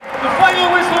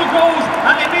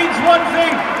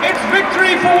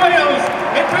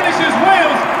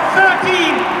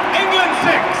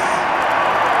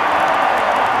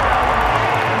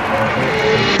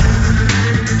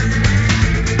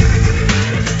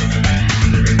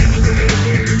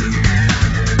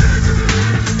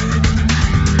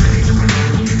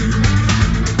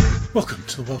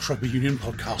Welsh Rugby Union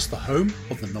podcast, the home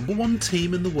of the number one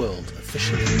team in the world,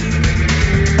 officially.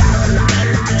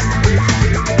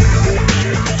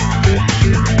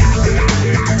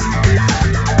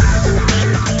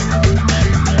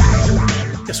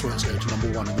 Yes, Wales go to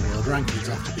number one in the world rankings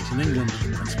after beating England at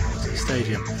the Principality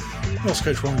Stadium. Welsh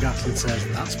coach Warren Gatland says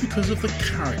that's because of the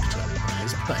character of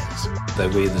his players. They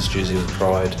wear this jersey with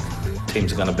pride.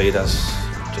 Teams are going to beat us,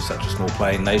 just such a small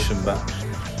playing nation, but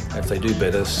if they do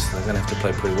beat us, they're going to have to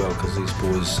play pretty well because these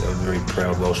boys are very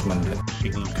proud Welshmen.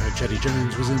 England coach Eddie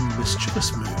Jones was in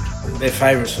mischievous mood. They're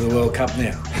favourites for the World Cup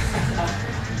now.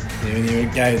 When you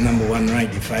go number one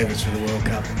ranked, you're favourites for the World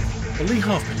Cup. Well, Lee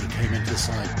Halfpenny came into the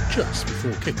side just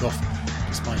before kick-off,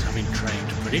 despite having trained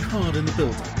pretty hard in the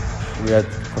build-up. We had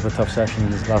a couple of tough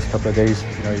sessions the last couple of days.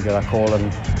 You know, you get that call and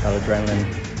that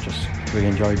adrenaline. Just really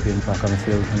enjoyed being back on the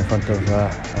field in front of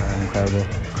an incredible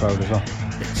crowd as well.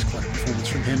 It's quite a performance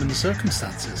from him in the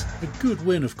circumstances. A good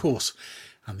win, of course,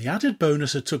 and the added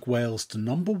bonus it took Wales to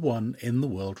number one in the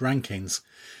world rankings.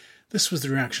 This was the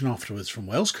reaction afterwards from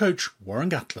Wales coach Warren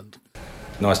Gatland.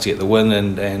 Nice to get the win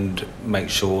and make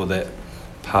sure that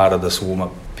part of this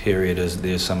warm-up period is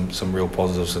there's some real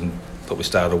positives, and thought we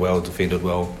started well, defended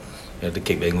well, to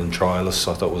keep England trialists.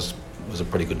 I thought was a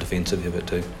pretty good defensive effort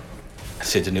too. I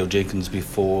said to Neil Jenkins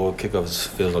before kickoffs,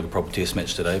 feels like a proper test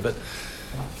match today, but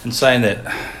in saying that,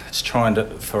 it's trying to,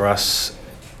 for us,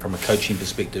 from a coaching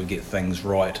perspective, get things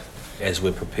right as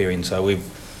we're preparing. So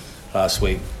last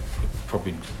week,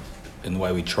 probably in the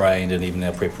way we trained and even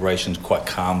our preparations, quite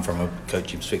calm from a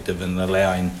coaching perspective and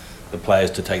allowing the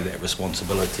players to take that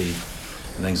responsibility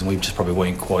and things. And we just probably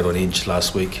weren't quite on edge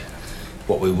last week,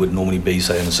 what we would normally be,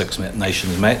 say, in a Six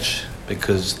Nations match,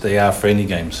 because they are friendly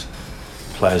games.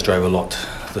 Players drove a lot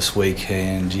this week,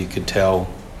 and you could tell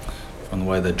from the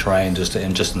way they trained, just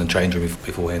in the change room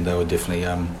beforehand, they were definitely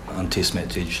on test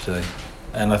match edge today.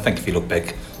 And I think if you look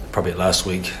back, probably at last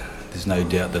week, there's no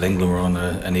doubt that England were on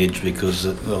an edge because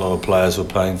a lot of players were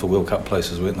playing for World Cup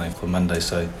places, weren't they, for Monday.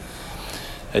 So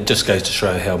it just goes to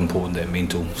show how important that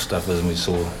mental stuff is. And we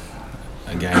saw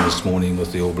a game this morning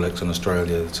with the All Blacks in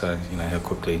Australia, so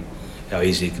how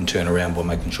easy it can turn around by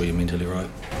making sure you're mentally right.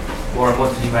 Warren,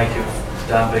 what did you make of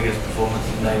Dan Biggar's performance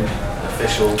and named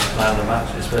official man of the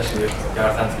match, especially with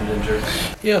Gareth Hanson's injury?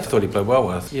 Yeah, I thought he played well.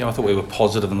 I thought we were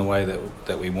positive in the way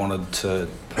that we wanted to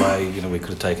play. We could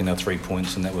have taken our 3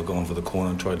 points and that we're gone for the corner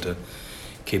and tried to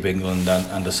keep England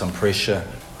under some pressure.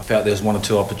 I felt there was one or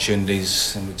two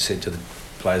opportunities, and we said to the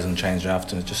players in the change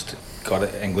after, it just got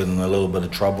England in a little bit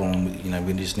of trouble, and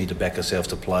we just need to back ourselves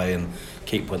to play and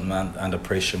keep putting them under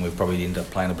pressure, and we probably end up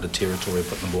playing a bit of territory,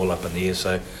 putting the ball up in the air.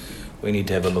 So we need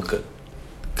to have a look at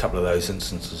a couple of those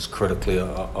instances critically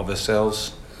of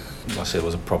ourselves. Like I said, it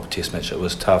was a proper test match. It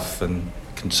was tough, and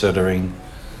considering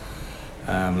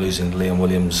losing Liam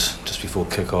Williams just before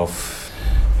kick-off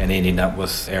and ending up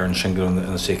with Aaron Shingle in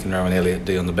the second row and Elliot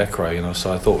Dee on the back row,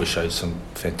 so I thought we showed some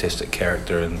fantastic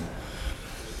character and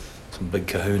some big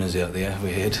kahunas out there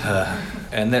we had.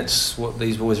 And that's what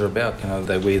these boys are about.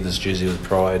 They wear this jersey with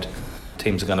pride.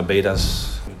 Teams are going to beat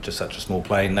us. We're just such a small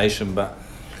playing nation, but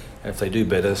if they do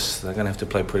beat us, they're going to have to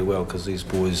play pretty well because these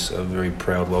boys are very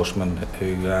proud Welshmen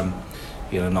who are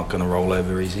not going to roll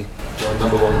over easy. Well,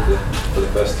 number one for the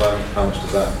first time, how much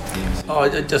does that mean? Oh,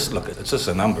 it's just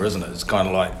a number, isn't it? It's kind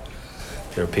of like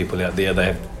there are people out there, they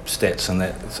have stats and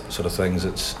that sort of things.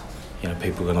 It's,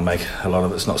 people are going to make a lot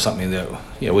of it. It's not something that,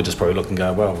 we're just probably looking and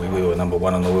go, well, we were number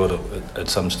one in the world at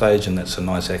some stage, and that's a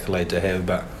nice accolade to have,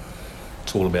 but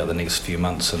it's all about the next few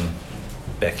months and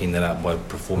backing that up by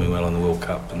performing well in the World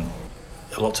Cup. And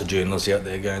lots of journalists out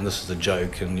there going, this is a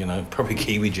joke, and probably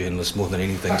Kiwi journalists more than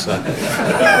anything, so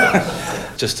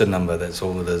just a number, that's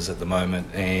all it is at the moment.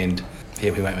 And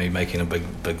we won't be making a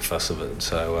big fuss of it,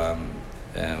 so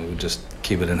we'll just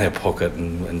keep it in our pocket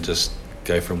and just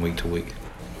go from week to week.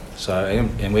 So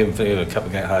and we have a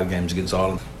couple of hard games against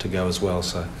Ireland to go as well,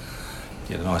 so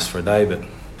nice for a day, but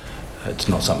it's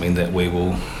not something that we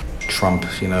will trump,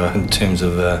 in terms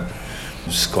of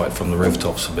skite from the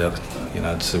rooftops about,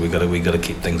 so we got to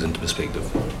keep things into perspective.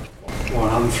 Well,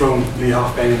 I'm thrown Lee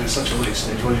Halfpenny at such a late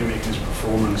stage. What do you make of his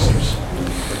performance? It was,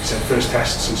 like you said, first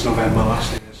test since November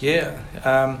last year.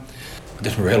 Yeah, I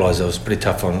didn't realise it was pretty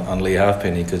tough on Lee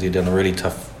Halfpenny because he'd done a really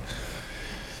tough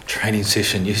training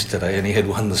session yesterday, and he had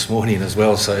one this morning as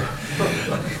well. So,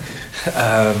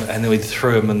 and then we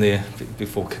threw him in there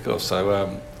before kick-off.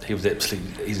 So he's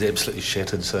absolutely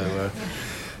shattered. So.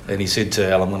 And he said to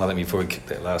Ellerman, I think before he kicked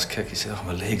that last kick, he said,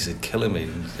 my legs are killing me.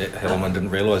 And Ellerman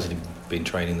didn't realise he'd been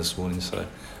training this morning. So,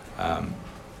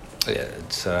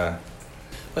 it's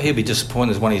he'll be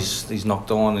disappointed. There's one he's knocked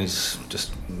on, he's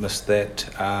just missed that.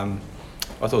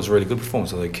 I thought it was a really good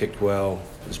performance. They kicked well,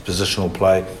 his positional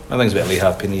play. One of the things about Lee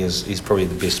Halfpenny is he's probably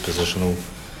the best positional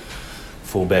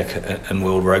fullback in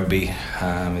world rugby.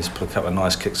 He's put a couple of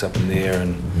nice kicks up in there,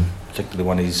 and particularly the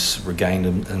one he's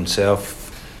regained himself.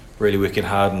 Really working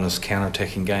hard in his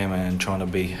counter-attacking game and trying to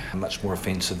be much more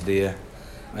offensive there.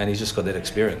 And he's just got that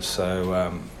experience. So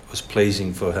it was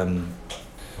pleasing for him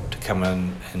to come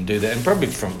in and do that. And probably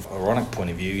from an ironic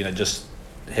point of view, just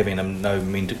having him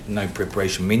no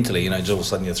preparation mentally, just all of a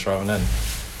sudden you're thrown in,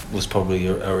 was probably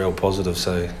a real positive.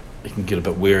 So you can get a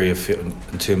bit wary of it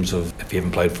in terms of if you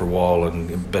haven't played for a while, and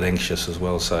a bit anxious as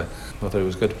well. So I thought it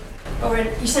was good. Oren,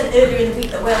 you said earlier in the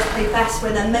week that Wales played best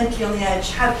when they're mentally on the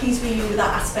edge. How pleased were you with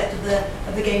that aspect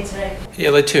of the game today?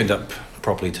 Yeah, they turned up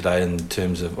properly today in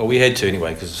terms of, well, we had to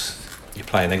anyway, because you're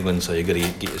playing England, so you've got to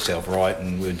get yourself right,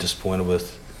 and we were disappointed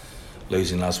with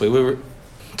losing last week.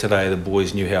 Today the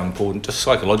boys knew how important, just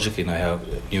psychologically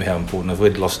knew how important. If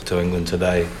we'd lost to England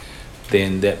today,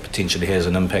 then that potentially has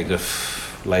an impact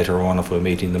if later on, if we're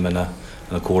meeting them in a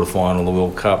quarter-final of the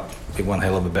World Cup. It'd be one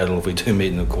hell of a battle if we do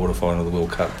meet in the quarter-final of the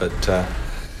World Cup. But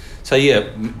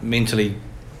mentally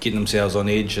getting themselves on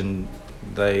edge, and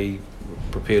they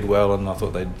prepared well, and I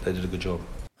thought they did a good job.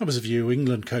 That was a view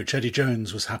England coach Eddie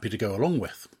Jones was happy to go along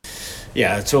with.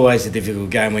 Yeah, it's always a difficult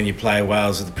game when you play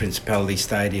Wales at the Principality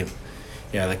Stadium.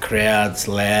 The crowd's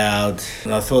loud,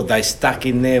 and I thought they stuck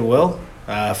in there well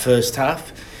first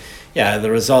half.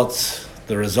 The result's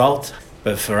the result,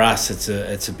 but for us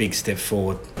it's a big step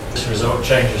forward. This result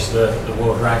changes the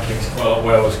world rankings quite a lot.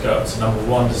 Wales got to number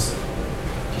one. Do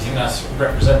you think that's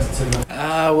representative?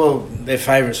 Well, they're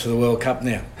favourites for the World Cup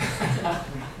now.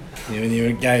 When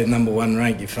you go number one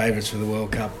rank, you're favourites for the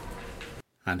World Cup.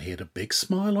 And he had a big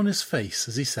smile on his face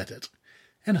as he said it.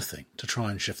 Anything to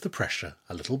try and shift the pressure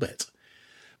a little bit.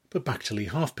 But back to Lee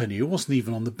Halfpenny, who wasn't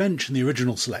even on the bench in the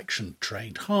original selection,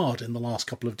 trained hard in the last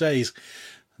couple of days,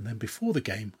 and then before the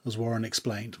game, as Warren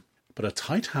explained. But a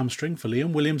tight hamstring for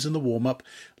Liam Williams in the warm-up,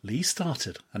 Lee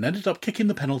started and ended up kicking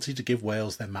the penalty to give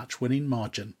Wales their match-winning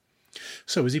margin.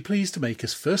 So is he pleased to make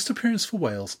his first appearance for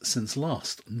Wales since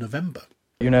last November?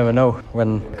 You never know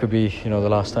when it could be, the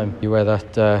last time you wear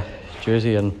that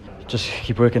jersey, and just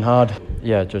keep working hard.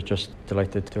 Yeah, just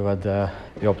delighted to have had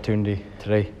the opportunity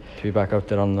today to be back out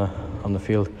there on the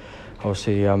field.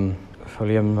 Obviously, for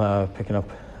Liam picking up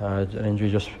an injury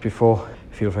just before,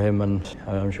 I feel for him, and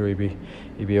I'm sure he'd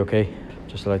be okay.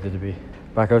 Just delighted to be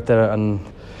back out there, and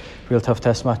real tough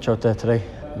test match out there today.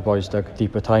 The boys dug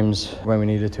deep at times when we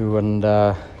needed to, and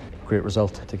great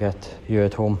result to get here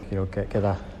at home. Get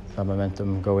that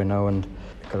momentum going now, and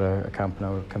got a camp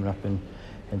now coming up in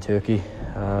Turkey.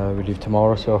 We leave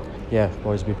tomorrow, so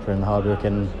boys will be putting hard work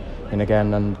in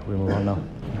again, and we move on now.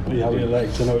 Yeah, I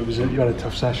know you had a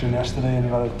tough session yesterday, and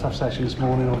you had a tough session this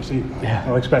morning. Obviously,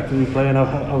 not expecting you playing.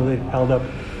 How they held up?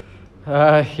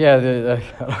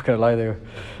 I'm not gonna lie,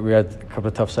 we had a couple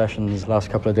of tough sessions last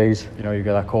couple of days. You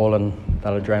get that call, and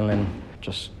that adrenaline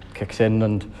just kicks in,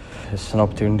 and it's an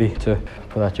opportunity to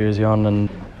put that jersey on, and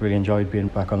really enjoyed being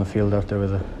back on the field out there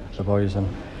with the boys, and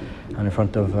in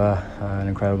front of an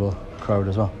incredible crowd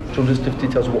as well. Do you want to just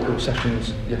details of what those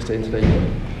sessions yesterday and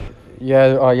today?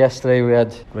 Yesterday we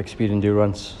had speed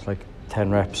endurance, 10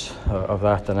 reps of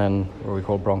that, and then what we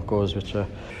call Broncos, which are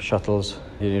shuttles.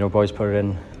 Boys put it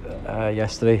in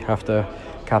yesterday after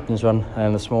captain's run,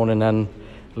 and this morning then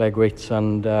leg weights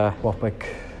and WOPIC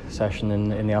session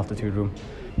in the altitude room.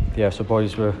 So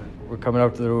boys were coming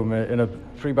out of the room in a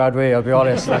pretty bad way, I'll be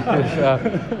honest.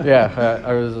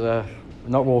 I was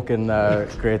not walking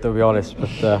great, I'll be honest, but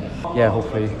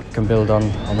hopefully can build on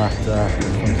that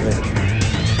from today.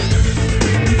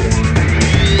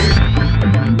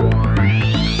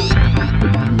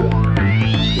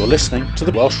 You're listening to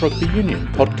the Welsh Rugby Union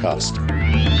podcast.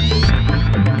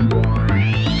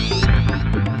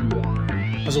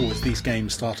 As always, these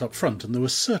games start up front, and there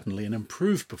was certainly an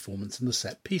improved performance in the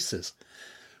set pieces.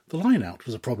 The line-out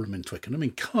was a problem in Twickenham.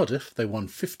 In Cardiff, they won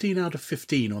 15 out of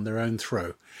 15 on their own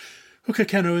throw. Hooker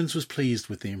Ken Owens was pleased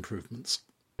with the improvements.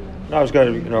 I was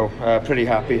good, pretty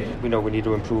happy. We know we need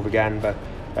to improve again, but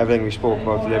everything we spoke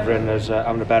about delivering is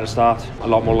having a better start, a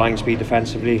lot more line speed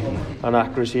defensively and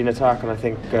accuracy in attack, and I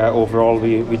think overall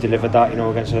we delivered that,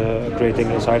 against a great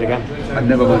England side again. And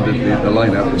never mind the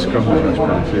line-out, the scrum was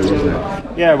pretty too, wasn't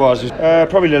it? Yeah, it was.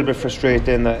 Probably a little bit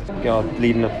frustrating that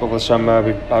leading up over the summer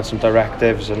we had some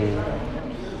directives and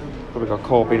probably got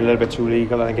caught being a little bit too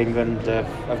legal. I think England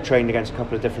have trained against a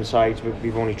couple of different sides.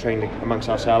 We've only trained amongst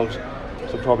ourselves,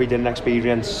 so probably didn't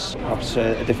experience perhaps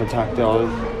a different tactic, or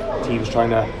teams trying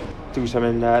to do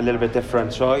something a little bit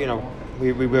different. So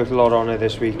we worked a lot on it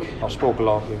this week. I spoke a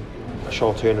lot, a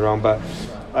short turnaround, but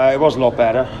It was a lot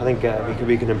better. I think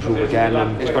we can improve again,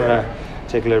 and it's going to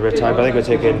take a little bit of time, but I think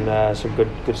we're taking some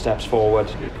good steps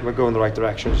forward. We're going in the right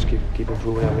direction, just keep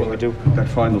improving everything we do. That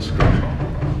final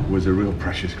scrum was a real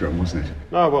pressure scrum, wasn't it?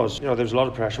 No, it was. There was a lot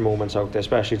of pressure moments out there,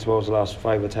 especially towards the last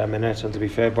 5 or 10 minutes, and to be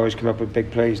fair, boys came up with big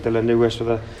plays. Dylan Lewis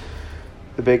with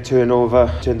the big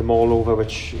turnover, turned them all over,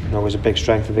 which was a big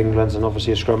strength of England's, and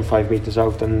obviously a scrum 5 metres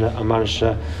out, and I managed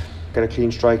to get a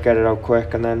clean strike, get it out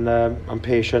quick, and then and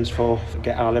patience for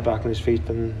get Ali back on his feet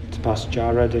and to pass to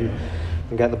Jared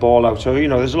and get the ball out. So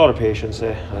there's a lot of patience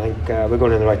there. I think we're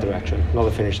going in the right direction. Not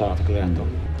a finished article yet though.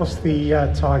 What's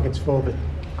the targets for the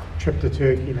trip to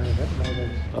Turkey now?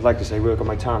 I'd like to say work on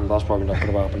my tan, but that's probably not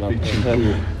going to happen now.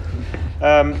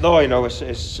 No,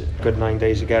 it's a good 9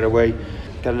 days to get away,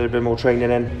 get a little bit more training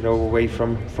in, away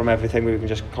from everything. We can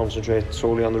just concentrate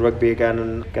solely on the rugby again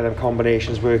and get them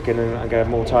combinations working and get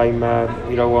more time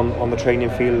on the training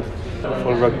field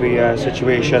for rugby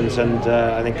situations, and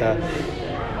I think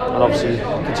and obviously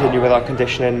continue with that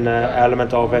conditioning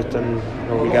element of it, and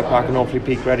we get back and hopefully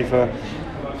peak ready for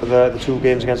the 2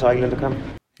 games against Ireland to come.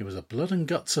 It was a blood and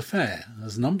guts affair,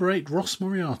 as number 8 Ross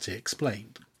Moriarty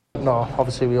explained. No,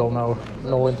 obviously we all know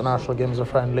no international games are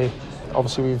friendly.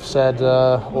 Obviously we've said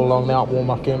all along they aren't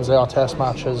warm-up games, they are test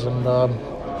matches, and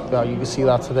you can see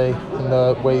that today in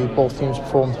the way both teams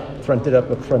performed. Fronted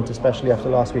up front, especially after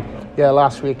last week. Yeah,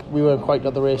 last week we weren't quite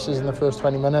at the races in the first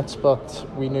 20 minutes, but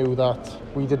we knew that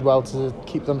we did well to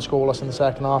keep them scoreless in the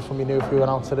second half, and we knew if we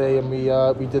went out today and we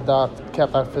did that,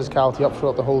 kept that physicality up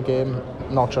throughout the whole game,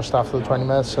 not just after the 20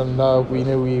 minutes, and we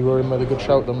knew we were in with a good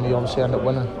shout, and we obviously ended up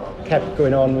winning. Kept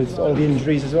going on with all the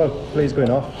injuries as well, players going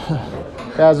off.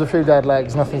 Yeah, there's a few dead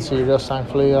legs, nothing serious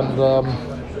thankfully, and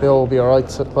they'll all be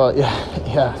alright, but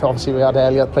yeah, obviously we had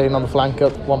Elliot playing on the flank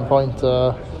at one point.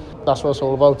 That's what it's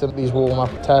all about in these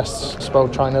warm-up tests. It's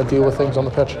about trying to deal with things on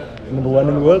the pitch. Number 1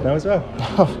 in the world now as well.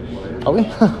 Are we?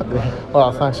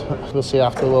 Well, thanks. We'll see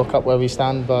after the World Cup where we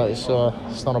stand, but it's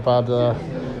not a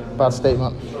bad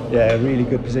statement. Yeah, a really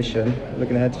good position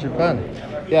looking ahead to Japan.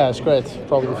 Yeah, it's great.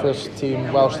 Probably the first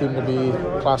Welsh team to be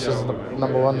classed as the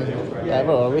number 1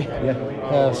 ever, are we?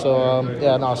 Yeah. So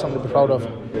something to be proud of.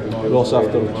 Ross,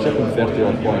 after shipping 30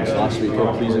 odd points last week,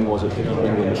 how pleasing was it to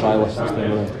England trialists this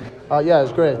time around? Yeah, it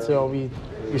was great.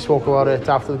 We spoke about it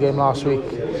after the game last week.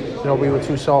 We were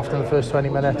too soft in the first 20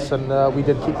 minutes, and we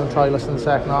did keep them trialists in the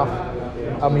second half.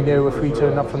 And we knew if we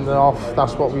turned up from the off,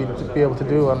 that's what we'd be able to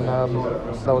do, and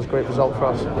that was a great result for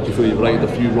us. Do you feel you've righted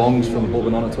a few wrongs from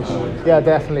holding on at Twickenham? Yeah,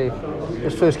 definitely.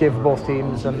 It's first game for both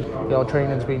teams, and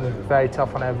training's been very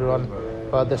tough on everyone.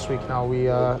 But this week now we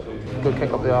go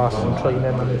kick up the arse and training,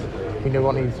 and we knew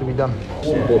what needed to be done.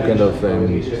 What kind of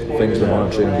things were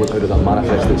on training? How did that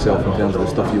manifest itself in terms of the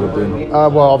stuff you were doing?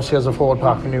 Well, obviously as a forward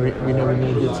pack, we knew we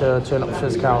needed to turn up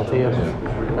physicality,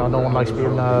 and no one likes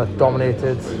being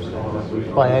dominated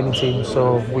by any team.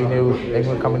 So we knew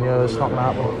England coming here, it's not going to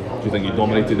happen. Do you think you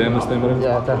dominated them this time around?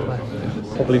 Yeah, definitely.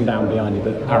 Pulling down behind you,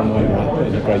 but Aaron Wainwright put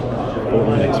in a great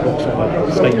next box.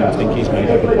 What statement I think he's made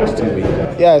over the last 2 weeks?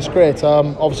 Yeah, it's great.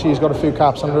 Obviously he's got a few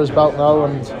caps under his belt now,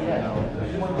 and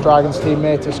Dragons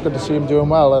teammate, it's good to see him doing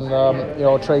well,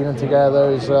 and training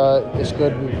together is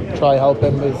good. We try help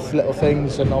him with little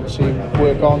things and obviously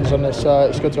work ons, and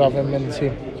it's good to have him in the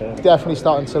team. Definitely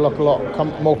starting to look a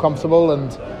lot more comfortable, and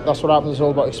that's what happens. It's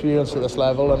all about experience at this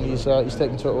level, and he's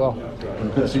taken to it well.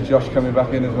 Good to see Josh coming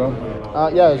back in as well.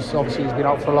 Obviously he's been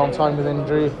out for a long time with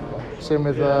injury. Same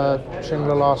with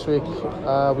Shingler last week.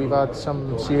 We've had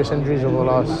some serious injuries over the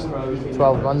last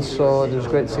 12 months, so it was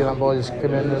great to see them boys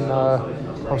come in, and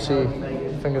obviously,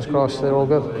 fingers crossed, they're all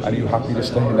good. Are you happy to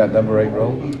stay in that number 8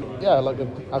 role? Yeah, like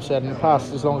I've said in the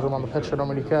past, as long as I'm on the pitch, I don't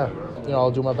really care.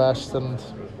 I'll do my best and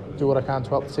do what I can to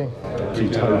help the team. See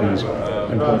Toby's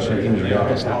unfortunate injury, I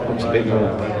guess that puts a bit more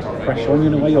pressure on you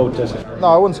in a way, or does it? No,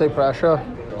 I wouldn't say pressure.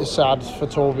 It's sad for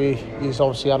Toby. He's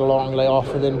obviously had a long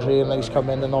layoff with injury, and then he's come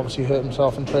in and obviously hurt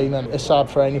himself in training. It's sad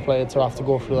for any player to have to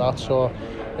go through that, so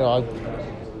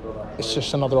it's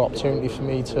just another opportunity for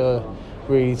me to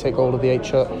really take hold of the 8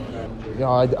 shirt.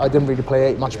 I didn't really play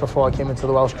 8 much before I came into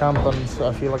the Welsh camp, and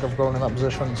I feel like I've grown in that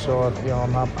position, so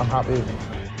I'm happy.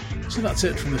 So that's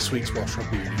it from this week's Welsh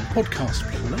Rugby Union podcast.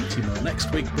 Plenty more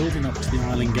next week, building up to the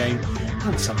Ireland game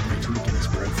and celebrating the Guinness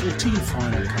Pro 14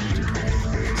 final coming to Cardiff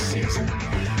this season.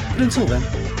 But until then,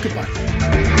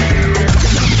 goodbye.